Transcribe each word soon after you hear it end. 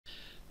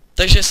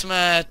Takže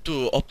jsme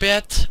tu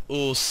opět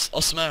u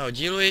 8.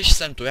 dílu již,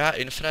 jsem tu já,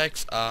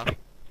 InfraJex a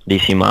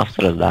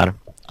DCmaster, zdar.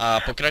 A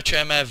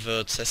pokračujeme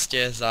v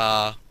cestě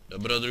za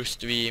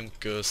dobrodružstvím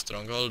k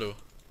Strongholdu.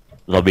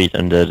 Zabít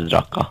Ender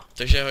draka.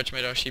 Takže hoď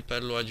mi další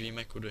perlu, ať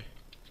víme kudy.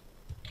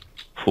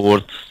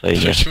 Furt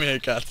stejně. Proč mi je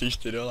kácíš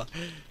ty dole?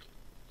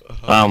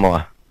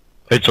 Tamhle.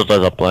 Víš co to je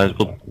za planet?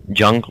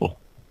 Jungle.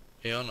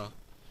 Jo no.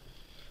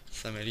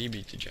 Se mi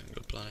líbí ty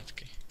jungle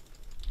planetky.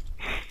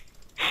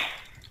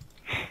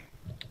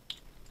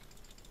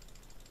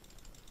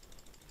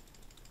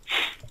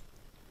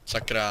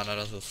 Sakra,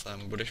 narazil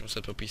jsem, budeš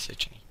muset po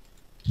písečný.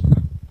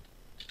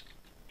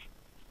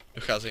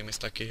 Docházejí mi z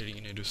taky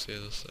hlíny, jdu si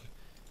je zase.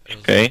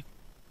 Okay.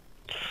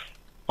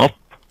 Hop.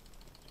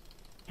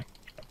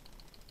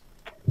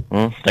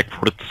 Tak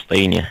furt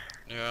stejně.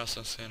 Jo, já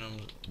jsem si jenom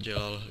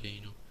dělal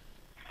hlínu.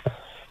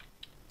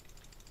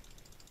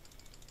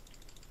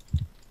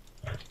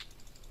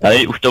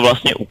 Tady už to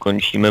vlastně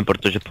ukončíme,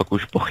 protože pak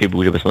už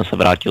pochybuju, že bychom se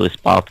vrátili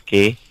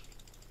zpátky.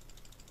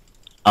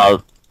 A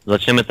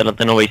začneme teda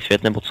ten nový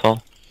svět, nebo co?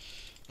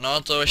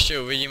 No to ještě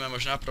uvidíme,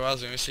 možná pro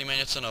vás vymyslíme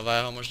něco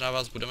nového, možná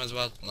vás budeme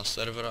zvát na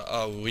server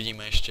a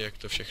uvidíme ještě, jak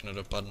to všechno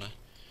dopadne.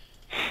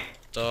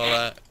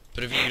 Tohle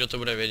první, kdo to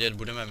bude vědět,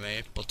 budeme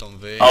my, potom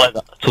vy. Ale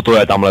co to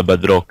je tamhle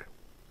bedrock?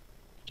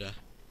 Kde?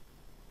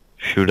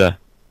 Všude.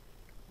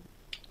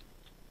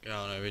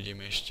 Já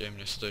nevidím ještě,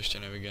 mně se to ještě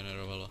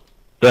nevygenerovalo.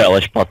 To je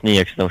ale špatný,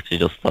 jak se tam chceš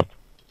dostat.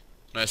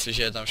 No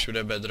jestliže je tam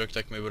všude bedrock,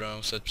 tak my budeme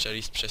muset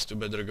přelíst přes tu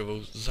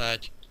bedrockovou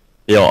zeď.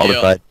 Jo, ale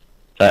Jo.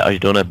 to je až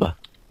do nebe.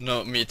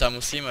 No my tam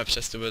musíme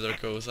přes tu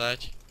bedrockovou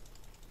zeď.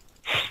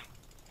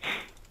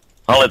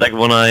 Ale tak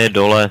ona je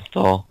dole,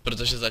 to.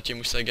 Protože zatím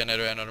už se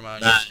generuje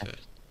normální svět.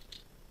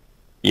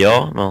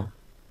 Jo, no.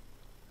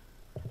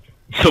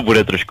 To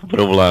bude trošku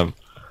problém.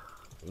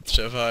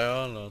 Třeba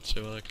jo, no,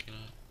 třeba taky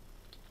ne.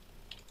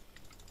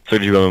 Co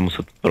když budeme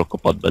muset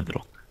prokopat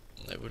bedrock?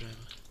 Nebudeme.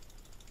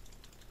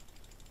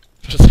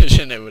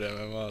 Protože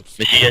nebudeme moc.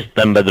 Myslím, že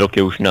ten bedrock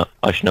je už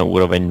až na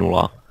úroveň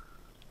 0.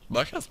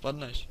 Bacha,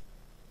 spadneš.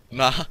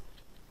 Na.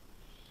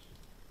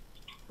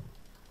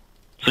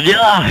 Co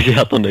děláš?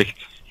 Já to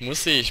nechci.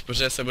 Musíš,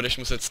 protože se budeš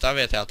muset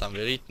stavět, já tam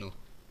vylítnu.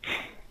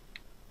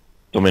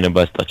 To mi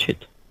nebude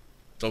stačit.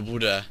 To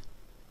bude.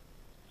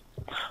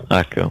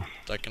 Tak jo.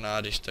 Tak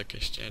když tak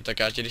ještě. Tak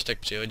já ti když tak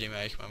přihodím,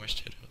 já jich mám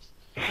ještě dost.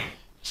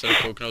 Se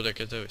kouknout, jak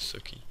je to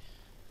vysoký.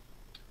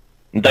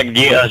 Tak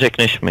jdi a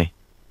řekneš mi.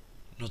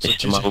 No co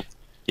ti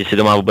Jestli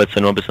to má vůbec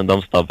cenu, aby jsem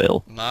tam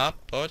stavil. Má,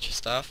 pojď,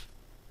 stav.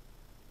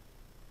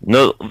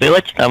 No,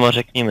 vyleď tam a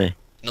řekni mi.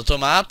 No to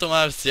má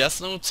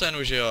jasnou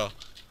cenu, že jo?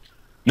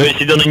 No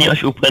jestli to není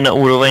až úplně na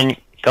úroveň,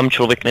 kam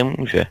člověk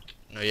nemůže.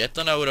 No je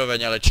to na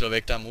úroveň, ale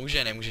člověk tam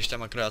může, nemůžeš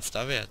tam akorát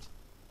stavět.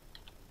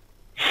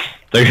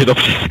 Takže to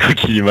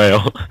přeskočíme,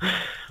 jo.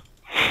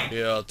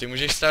 Jo, ty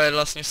můžeš stavět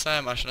vlastně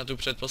sem, až na tu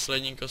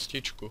předposlední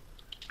kostičku.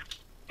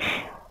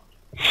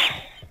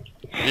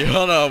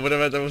 Jo no,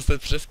 budeme to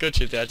muset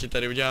přeskočit, já ti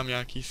tady udělám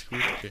nějaký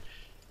schůdky.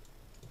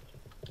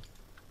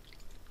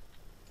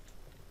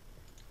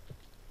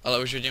 Ale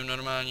už vidím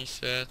normální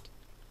svět.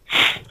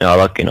 Já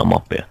taky na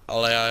mapě.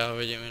 Ale já ho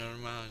vidím i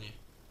normálně.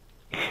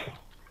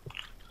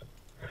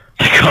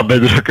 Taková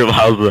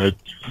bedrocková zeď.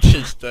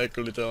 Teď to je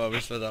kvůli tomu,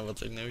 aby jsme tam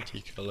odsaď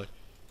neutíkali.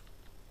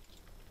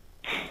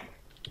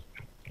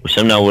 Už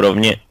jsem na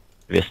úrovni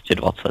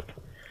 220.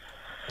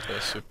 To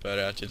je super,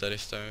 já ti tady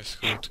stavím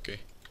schůdky.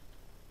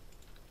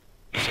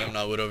 Jsem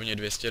na úrovni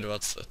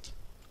 220.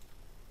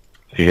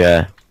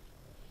 Že...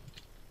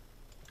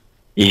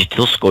 Když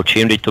to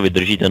skočím, teď to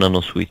vydržíte na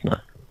nosu,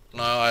 ne?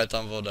 No jo, a je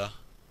tam voda.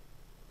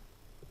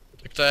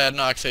 Tak to je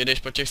jedno, jak se jdeš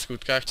po těch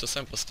schůdkách, co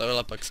jsem postavil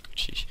a pak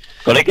skočíš.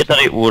 Kolik je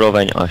tady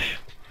úroveň až?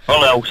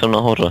 Ale já už jsem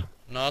nahoře.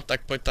 No,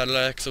 tak pojď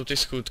tadyhle, jak jsou ty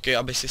schůdky,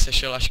 aby si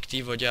sešel až k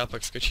té vodě a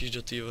pak skočíš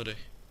do té vody.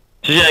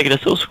 Cože, kde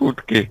jsou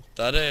schůdky?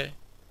 Tady.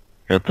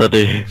 Já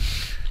tady.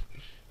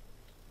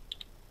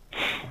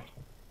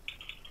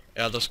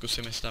 Já to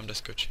zkusím, jestli tam jde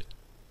skočit.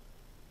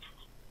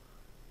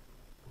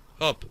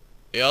 Hop.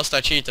 Jo,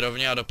 stačí jít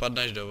rovně a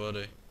dopadneš do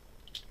vody.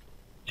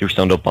 Ty už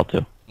tam dopad,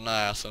 jo. Ne,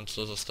 já jsem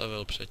to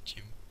zastavil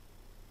předtím.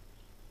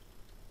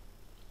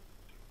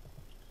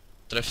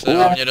 Tref se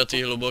hlavně do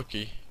té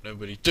hluboký.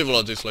 Dobrý. Ty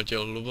vole, ty jsi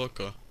letěl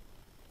hluboko.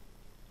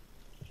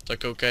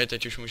 Tak OK,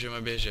 teď už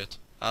můžeme běžet.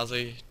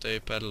 Házej ty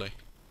perly.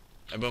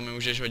 Nebo mi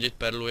můžeš hodit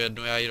perlu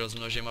jednu, já ji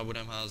rozmnožím a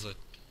budem házet.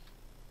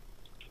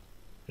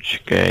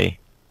 Počkej.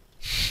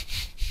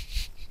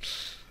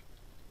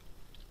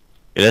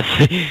 Kde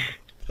jsi?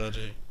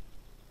 Tady.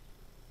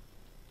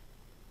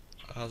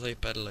 Házej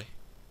perly.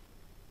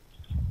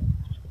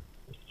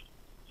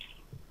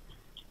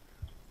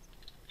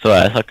 Co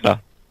je,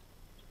 sakra?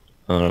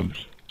 No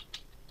dobrý.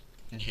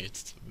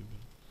 Nic, co by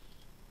bylo.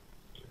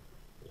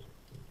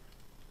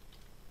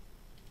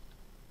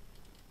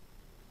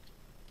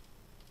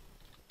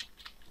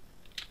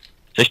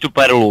 Chceš tu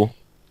perlu?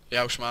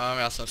 Já už mám,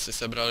 já jsem si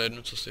sebral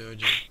jednu, co si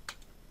hodil.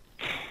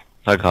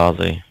 Tak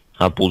házej.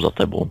 Já půjdu za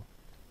tebou.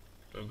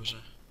 Dobře.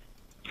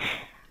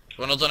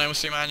 Ono to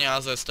nemusíme ani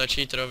házet,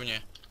 stačí jít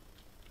rovně.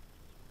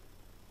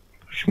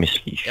 Už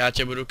myslíš? Já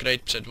tě budu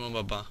krejt před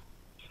mobaba.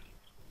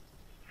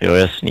 Jo,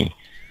 jasný.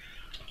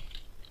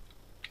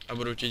 A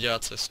budu ti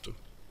dělat cestu.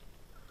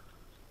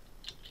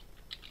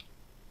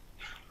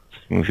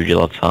 Můžu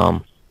dělat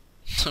sám.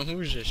 To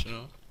můžeš,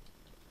 no.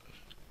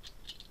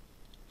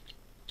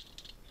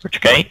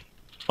 Počkej.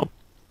 Hop.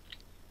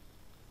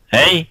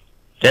 Hej,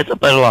 kde je ta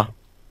perla?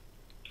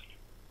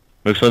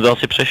 My už jsme to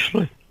asi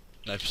přešli.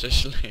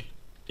 Nepřešli.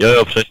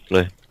 Jo,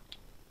 přešli.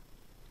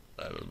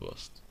 To je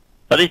blbost.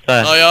 Tady to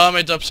je. No jo,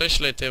 my to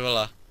přešli, ty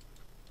vole.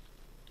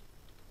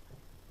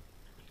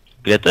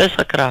 Kde to je,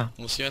 sakra?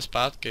 Musíme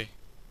zpátky.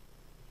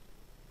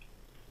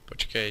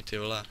 Počkej, ty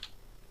vole.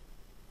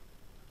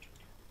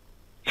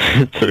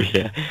 Co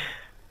je?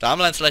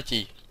 Tamhle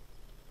letí.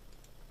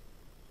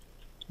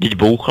 Vždyť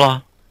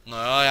bouchla. No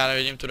jo, já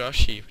nevidím tu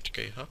další,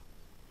 počkej, ho.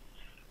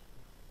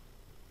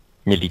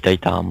 Mě lítají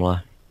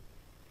tamhle.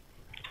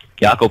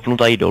 Já kopnu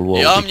tady dolů.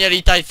 Jo, mě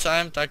lítaj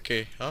sem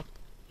taky, hop.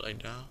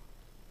 Lejda.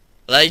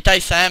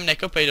 Lítaj sem,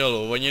 nekopej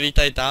dolů, oni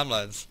lítají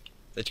tamhle.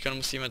 Teďka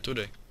musíme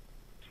tudy.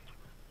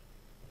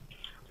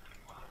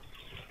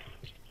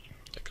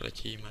 Tak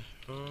letíme.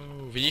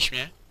 Vidíš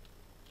mě?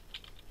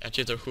 Já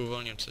ti trochu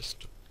uvolním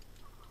cestu.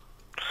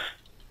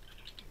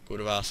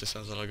 Kurva, asi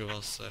jsem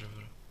zalogoval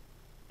server.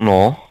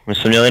 No, my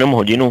jsme měli jenom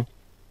hodinu.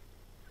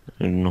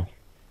 No.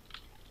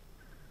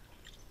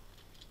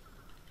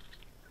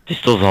 Ty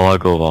jsi to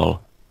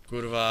zalagoval.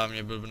 Kurva,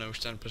 mě blbne už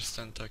ten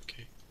prsten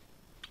taky.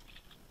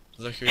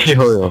 Za chvíli.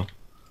 Jo.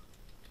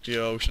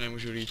 Jo, už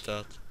nemůžu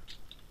lítat.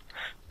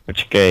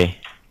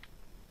 Počkej.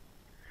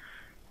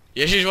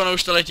 Ježíš, ono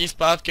už to letí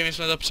zpátky, my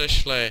jsme to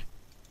přešli.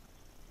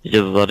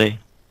 Je to tady.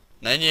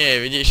 Není,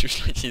 vidíš,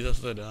 už letí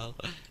zase dál.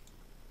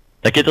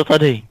 Tak je to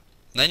tady.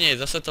 Není,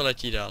 zase to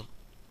letí dál.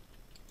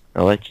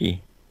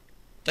 Neletí.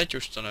 Teď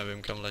už to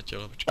nevím, kam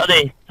letělo.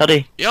 Počkej.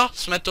 Tady. Jo,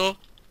 jsme tu.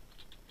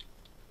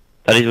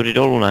 Tady tudy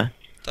dolů, ne?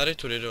 Tady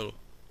tudy dolů.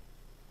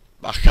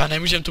 Bacha,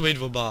 nemůžem tu být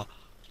oba.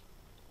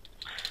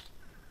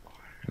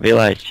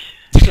 Vyleď.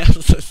 Já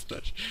se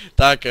snaž.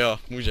 Tak jo,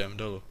 můžem,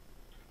 dolů.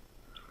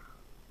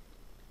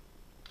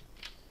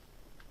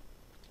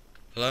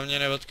 Hlavně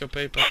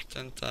neodkopej pak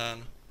ten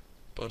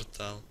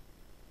portál.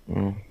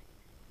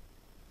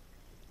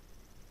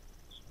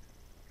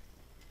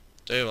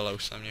 Ty vole,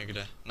 už jsem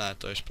někde. Ne,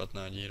 to je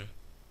špatná díra.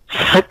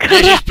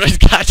 Ježíš, proč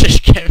skáčeš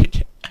ke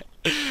mně?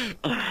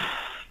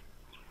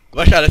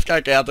 Bacha,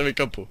 neskákej, já to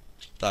vykopu.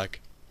 Tak.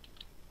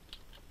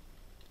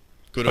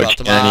 Kurva,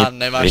 Počkej, tma,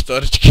 nemáš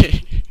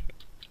torčky.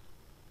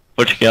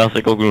 Počkej, já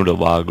se kouknu do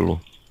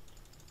báglu.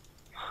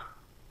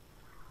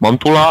 Mám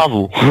tu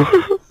lávu.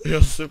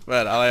 Jo,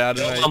 super, ale já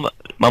jdu najít.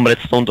 Mám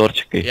redstone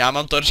torčky. Já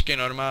mám torčky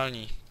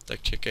normální.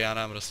 Tak čekej, já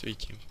nám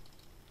rozsvítím.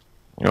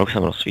 Já už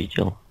jsem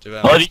rozsvítil. Ty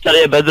Ale víš, tady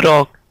je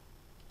bedrock.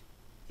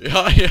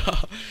 Jo,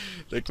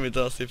 tak mi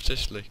to asi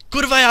přešli.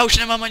 Kurva, já už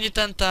nemám ani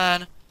ten.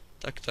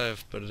 Tak to je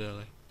v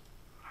prdeli.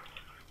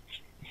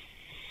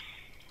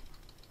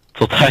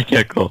 Co teď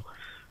jako?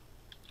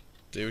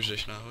 Ty už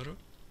jdeš nahoru?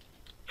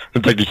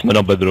 No tak když jsme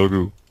na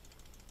bedrocku.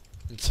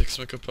 Nic, jak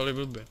jsme kopali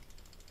blbě.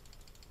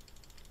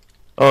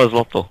 Ale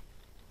zlato.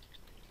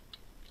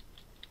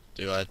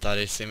 Ty vole,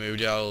 tady si mi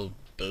udělal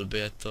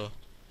blbě to.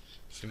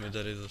 Si mi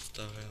tady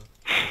zastavil.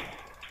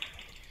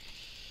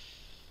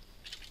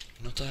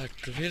 No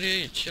tak,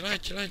 Vili,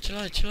 čileď,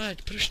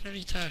 proč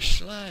nelítáš,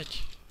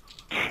 leď.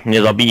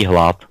 Mě zabíjí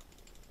hlad.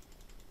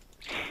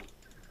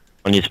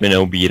 A nic mi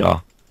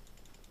neubírá.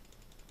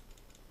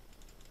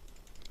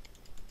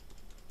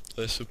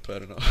 To je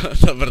super, no,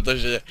 to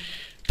protože...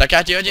 Tak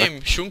já ti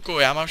hodím šunku,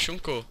 já mám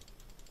šunku.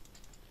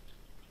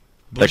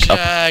 Bože,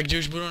 kdy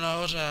už budu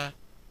nahoře.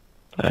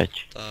 Teď.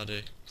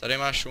 Tady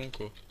máš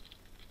šunku.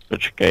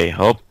 Počkej,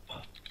 hop.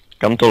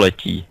 Kam to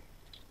letí?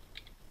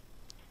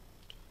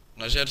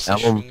 Nažer si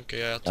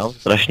šunky a já to... Já mám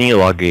strašný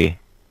lagy.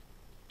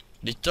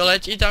 Vždyť to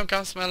letí tam,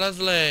 kam jsme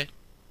lezli.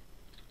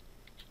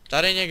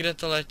 Tady někde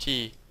to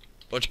letí.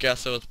 Počkej, já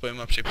se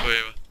odpojím a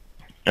připojím.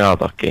 Já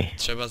taky.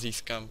 Třeba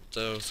získám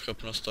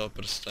schopnost toho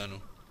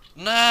prstenu.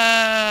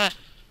 Ne,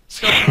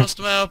 schopnost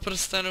mého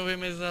prstenu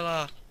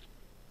vymizela.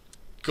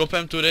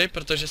 Kopem tudy,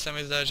 protože se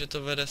mi zdá, že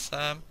to vede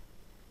sem.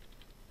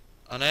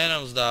 A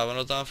nejenom zdá,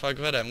 ono tam fakt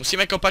vede.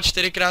 Musíme kopat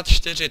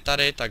 4x4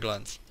 tady,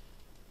 takhle.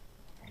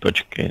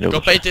 Počkej, dobře.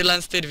 Kopej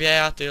tyhle ty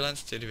dvě a tyhle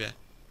ty dvě.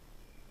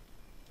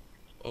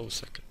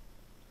 Sakra.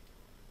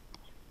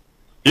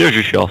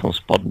 Ježiš, já jsem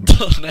spadl.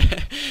 To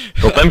ne.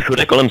 Kopem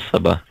všude kolem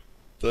sebe.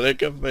 To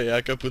nekopej,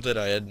 já kopu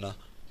teda jedna.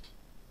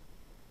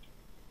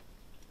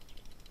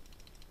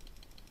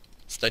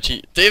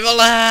 Stačí, ty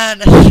vole,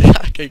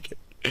 neskákej.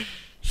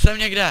 Jsem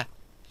někde.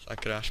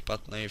 Sakra,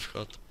 špatný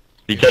vchod.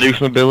 Teď tady už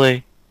jsme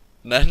byli.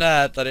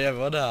 Ne, tady je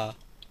voda.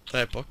 To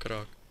je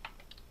pokrok.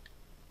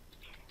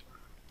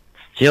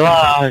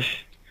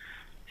 Děláš.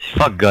 Jsi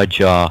fakt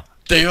gadža.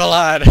 Ty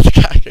vole,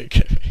 neskákej.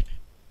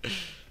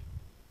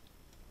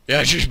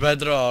 Ježiš,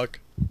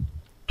 bedrock.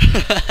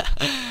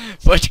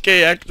 Počkej,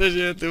 jak to, že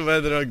je tu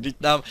bedrock, vždyť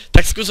nám...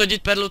 Tak zkus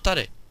hodit perlu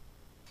tady.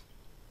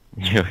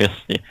 Jo,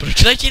 jasně.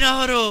 Proč letí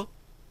nahoru?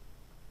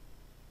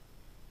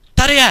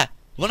 Tady je!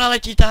 Ona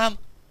letí tam.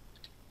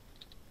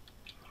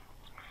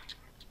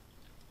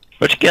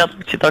 Počkej, já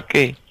tam chci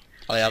taky.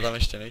 Ale já tam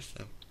ještě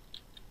nejsem.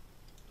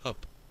 Hop.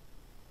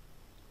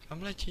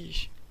 Kam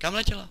letíš? Kam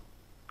letěla?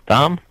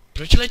 Tam?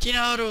 Proč letí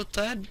nahoru?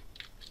 Ten?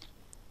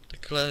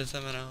 Takhle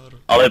jdeme nahoru.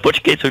 Ale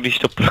počkej, co když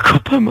to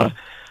prokopeme?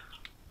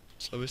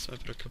 Co bychom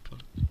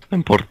prokopali?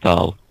 Ten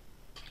portál.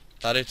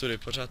 Tady tudy,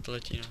 pořád to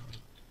letí nahoru.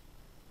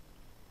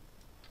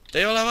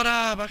 Ty vole,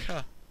 voda,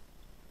 bacha.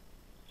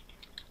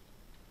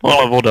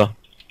 Ale voda.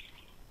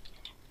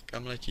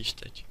 Kam letíš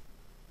teď?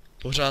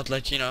 Pořád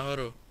letí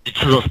nahoru. Teď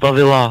se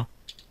zastavila.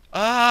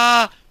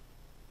 A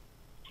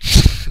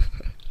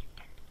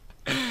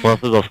Ona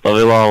se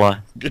zastavila,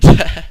 ale... kde?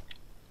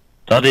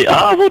 Tady,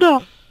 voda.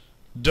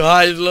 Do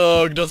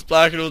hajzlu, kdo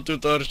spláchnul tu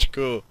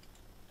torčku?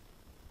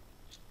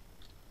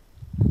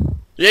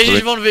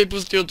 Ježíš, on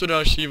vypustil tu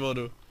další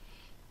vodu.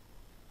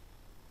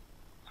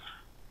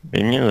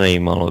 By mě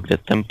zajímalo, kde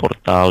ten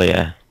portál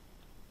je.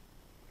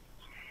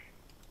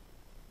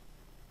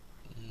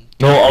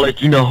 No a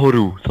letí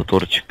nahoru, ta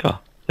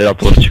torčka. Teda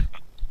torčka.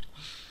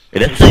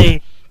 Kde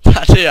jsi?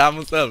 Tady já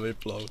musel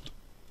vyplout.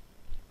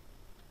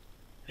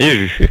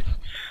 Ježiši.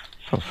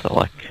 Jsem se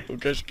lek.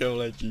 Ukaž, kam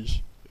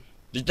letíš.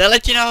 Teď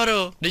neletí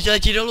nahoru, teď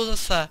letí dolů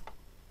zase.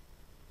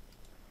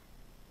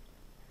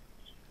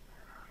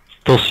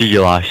 To si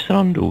děláš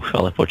srandu už,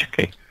 ale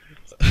počkej.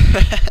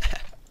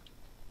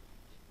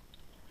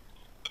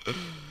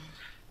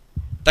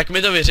 Tak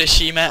my to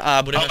vyřešíme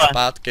a budeme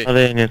zpátky.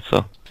 Tady je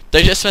něco.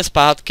 Takže jsme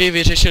zpátky,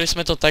 vyřešili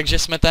jsme to tak, že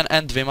jsme ten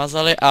end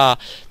vymazali a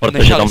Protože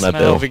nechali tam jsme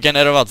nebyl. ho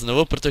vygenerovat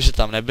znovu, protože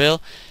tam nebyl.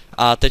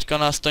 A teďko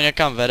nás to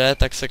někam vede,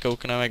 tak se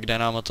koukneme, kde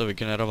nám to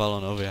vygenerovalo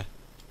nově.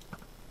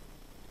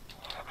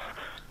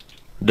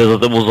 Jde za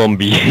tebou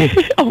zombie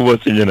a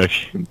vůbec si mě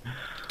nevšim.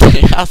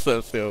 Já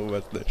jsem si ho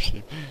vůbec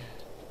nevšiml.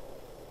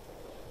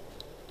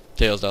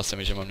 Tyjo, zdá se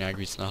mi, že mám nějak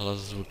víc nahlas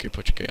zvuky,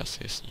 počkej, asi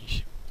je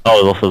sníž.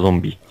 Ale zase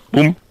zombie.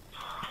 Bum.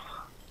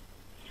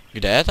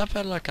 Kde je ta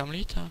perla, kam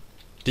lítá?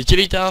 Ty ti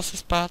lítá asi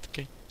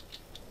zpátky.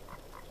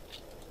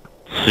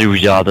 Si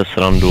už děláte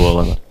srandu,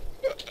 ale ne.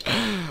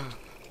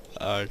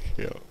 Ach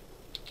jo.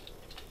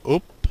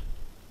 Up.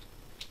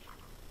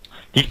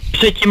 Ty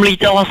předtím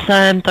lítala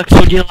sem, tak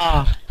co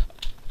dělá?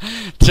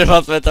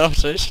 Třeba jsme tam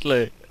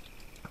přešli.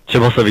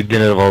 Třeba se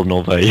vygeneroval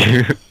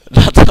novej.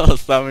 Na tom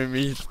samém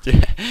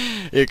místě.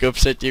 Jako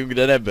předtím,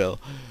 kde nebyl.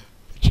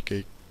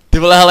 Počkej. Ty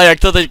vole, hele, jak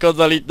to teďko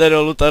zalítne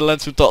dolů, tenhle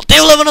to. Ty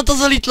vole, ono to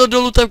zalítlo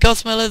dolů tam, kam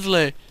jsme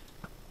lezli.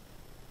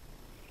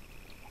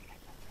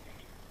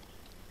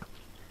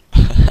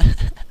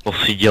 To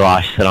si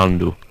děláš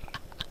srandu.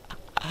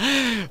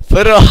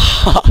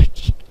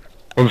 Proč?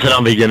 On se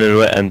nám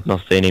vygeneruje end na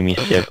stejném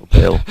místě jako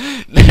byl.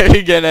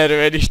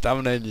 Nevygeneruje, když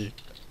tam není.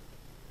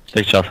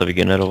 Tak třeba se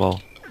vygeneroval.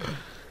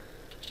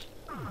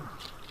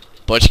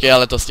 Počkej,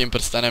 ale to s tím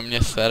prstenem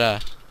mě sere.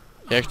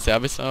 Jak chci,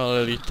 aby jsme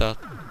mohli lítat.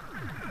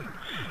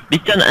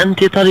 Vždyť ten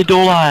end je tady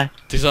dole.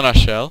 Ty jsi to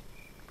našel?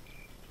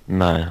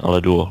 Ne,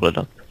 ale jdu ho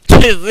hledat.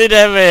 Ty jsi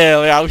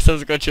debil, já už jsem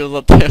skočil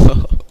za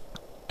tebou.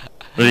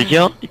 No teď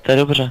jo, to je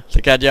dobře.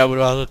 Tak já tě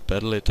budu házet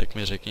perly, tak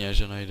mi řekni,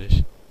 až ho najdeš.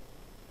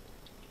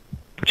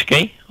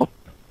 Počkej, hop.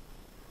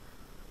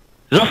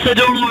 Zase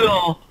dolů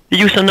jo,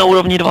 teď už jsem na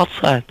úrovni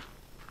 20.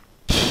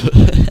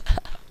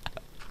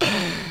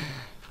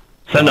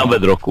 Jsem na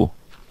bedroku.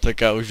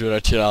 Tak já už jdu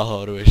radši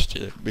nahoru,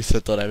 ještě by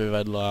se to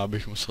nevyvedlo a já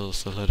bych musel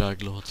zase hledat jak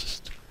dlouho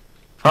cestu.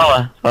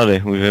 Ale,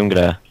 tady, už vím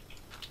kde je.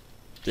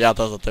 Já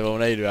tam za tebou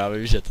nejdu, já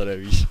vím, že to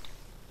nevíš.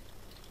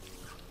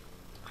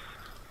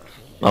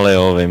 Ale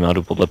jo, vím, já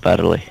jdu podle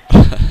perly.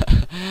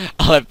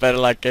 Ale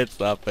perla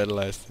kecá,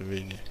 perla je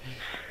svině.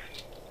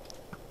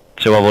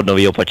 Třeba od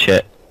novýho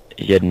pače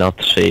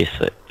 1.3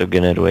 se to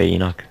generuje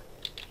jinak.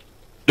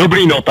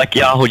 Dobrý, no tak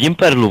já hodím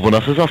perlu,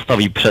 ona se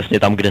zastaví přesně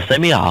tam, kde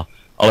jsem já.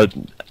 Ale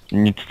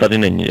nic tady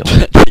není, jo.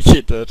 Teď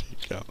ti to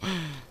říkám.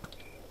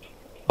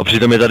 A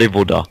přitom je tady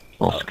voda.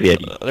 No,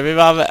 skvělý. Ale my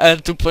máme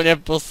end úplně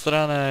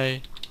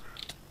posranej.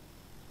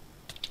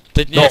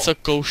 Teď No. něco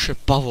kouše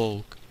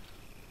pavouk.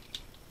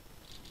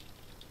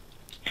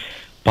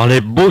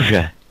 Pane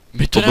bože.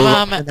 My tu To bylo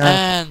nemáme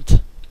ne.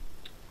 end.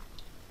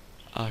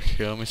 Ach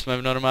jo, my jsme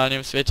v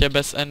normálním světě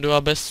bez endu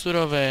a bez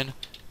surovin.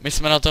 My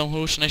jsme na tom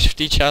hůř než v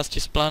té části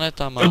s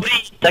planetama. Dobrý,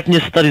 tak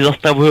mě se tady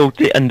zastavujou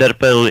ty ender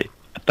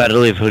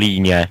perly v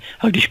hlíně.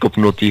 A když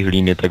kopnu ty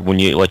hlíny, tak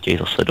oni letějí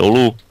zase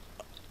dolů.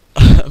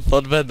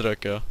 Pod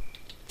bedrock, jo.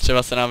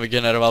 Třeba se nám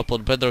vygeneroval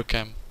pod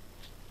bedrockem.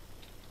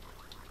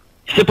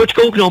 Se pojď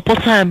kouknout,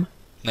 pojď sem.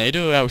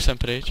 Nejdu, já už jsem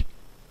pryč.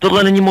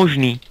 Tohle není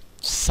možný.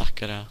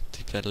 Sakra,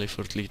 ty perly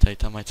furt lítají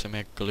tam, ať jsem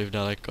jakkoliv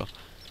daleko.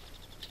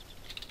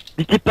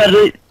 Ty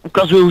perly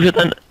ukazují, že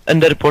ten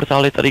ender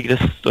portál je tady, kde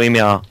stojím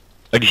já.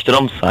 A když to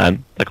dám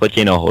sem, tak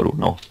letí nahoru,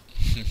 no.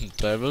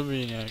 To je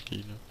blbý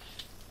nějaký, no.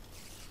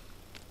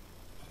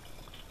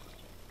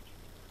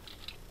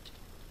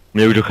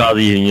 Mně už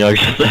dochází jinak,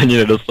 že se ani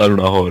nedostanu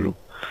nahoru.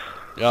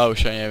 Já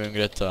už ani nevím,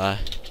 kde to je.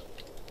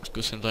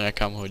 Zkusím to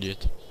někam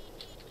hodit.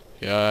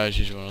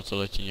 Ježiš, ono to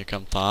letí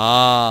někam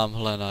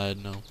tamhle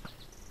najednou.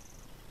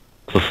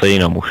 Co se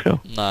jinam už, jo?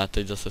 Ne,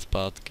 teď zase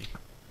zpátky.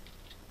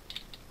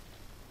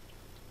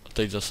 A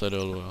teď zase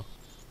dolů, jo.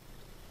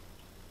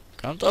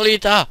 Kam to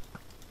lítá?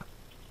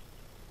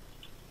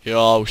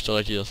 Jo, už to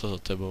letí zase za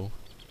tebou.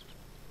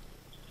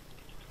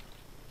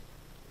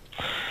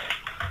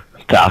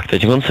 Tak,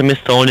 teď se mi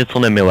stalo něco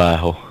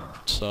nemilého.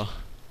 Co?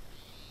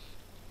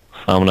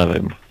 Sám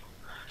nevím.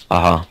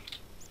 Aha.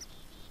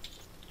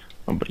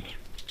 Dobrý.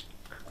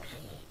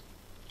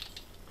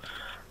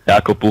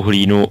 Já kopu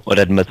hlínu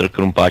red metal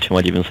krumpáčem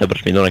a divím se,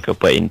 proč mi to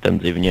nekopuje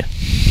intenzivně.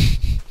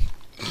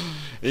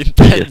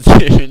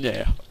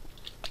 Intenzivně, jo.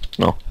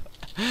 No.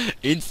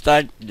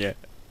 Instantně.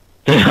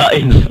 Já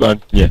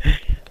instantně.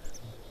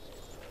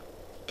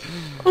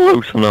 Ale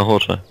už jsem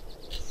nahoře.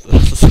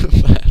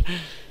 Super.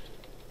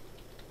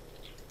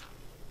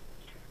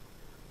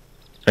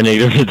 A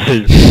někdo mi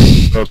tady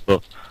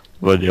to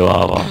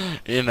podělává.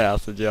 Jiné, já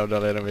jsem dělal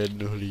dal jenom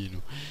jednu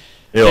hlínu.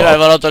 Jo, Jiné,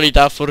 ono to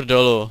lítá furt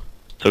dolů.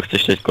 co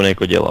chceš teďko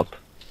jako dělat?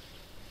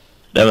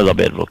 Jdeme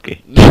zabít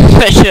bloky.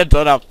 Teď je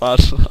to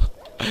napadlo.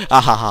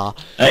 Ahaha.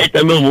 Hej,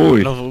 ten byl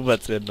můj. No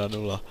vůbec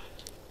 1-0.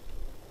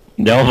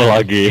 Dělal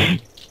lagy.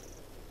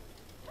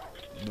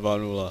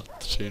 2-0,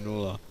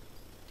 3-0,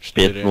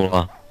 4.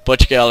 5-0.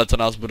 Počkej, ale to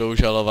nás budou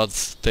žalovat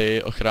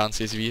ty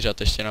ochránci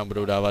zvířat, ještě nám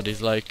budou dávat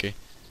dislikey.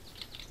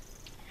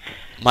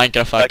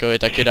 Minecraftákovi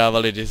taky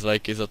dávali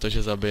dislikey za to,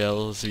 že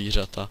zabijel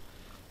zvířata.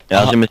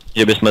 Já si myslím,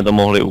 že bychom to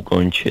mohli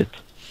ukončit.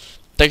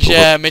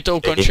 Takže my to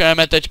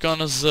ukončujeme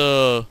teďkon s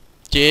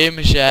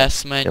tím, že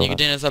jsme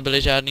nikdy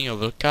nezabili žádnýho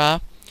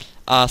vlka.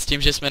 A s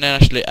tím, že jsme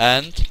nenašli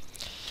end.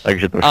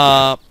 Takže trošku.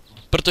 A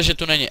protože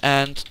tu není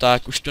end,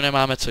 tak už tu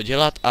nemáme co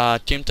dělat a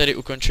tím tedy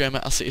ukončujeme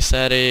asi i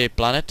sérii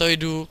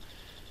Planetoidů.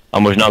 A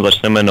možná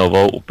začneme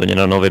novou, úplně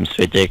na novém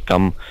světě,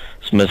 kam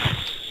jsme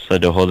se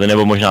dohodli,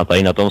 nebo možná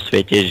tady na tom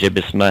světě, že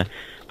bychom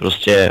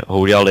prostě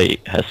udělali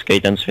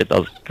hezký ten svět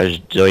a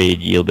každý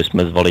díl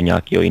bychom zvali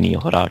nějakého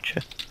jiného hráče.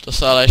 To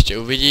se ale ještě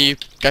uvidí.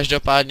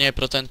 Každopádně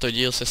pro tento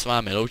díl se s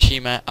vámi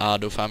loučíme a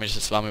doufáme, že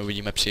se s vámi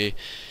uvidíme při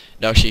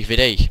dalších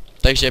videích.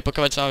 Takže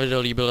pokud se vám video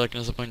líbilo, tak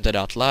nezapomeňte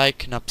dát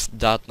like,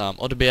 dát nám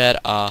odběr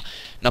a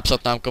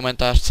napsat nám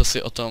komentář, co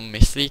si o tom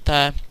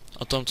myslíte,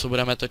 o tom, co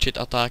budeme točit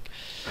a tak.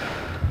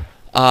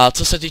 A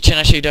co se týče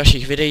našich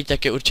dalších videí,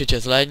 tak je určitě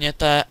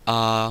zhlédněte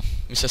a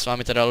my se s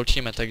vámi teda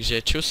loučíme,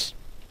 takže čus.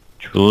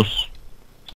 Čus.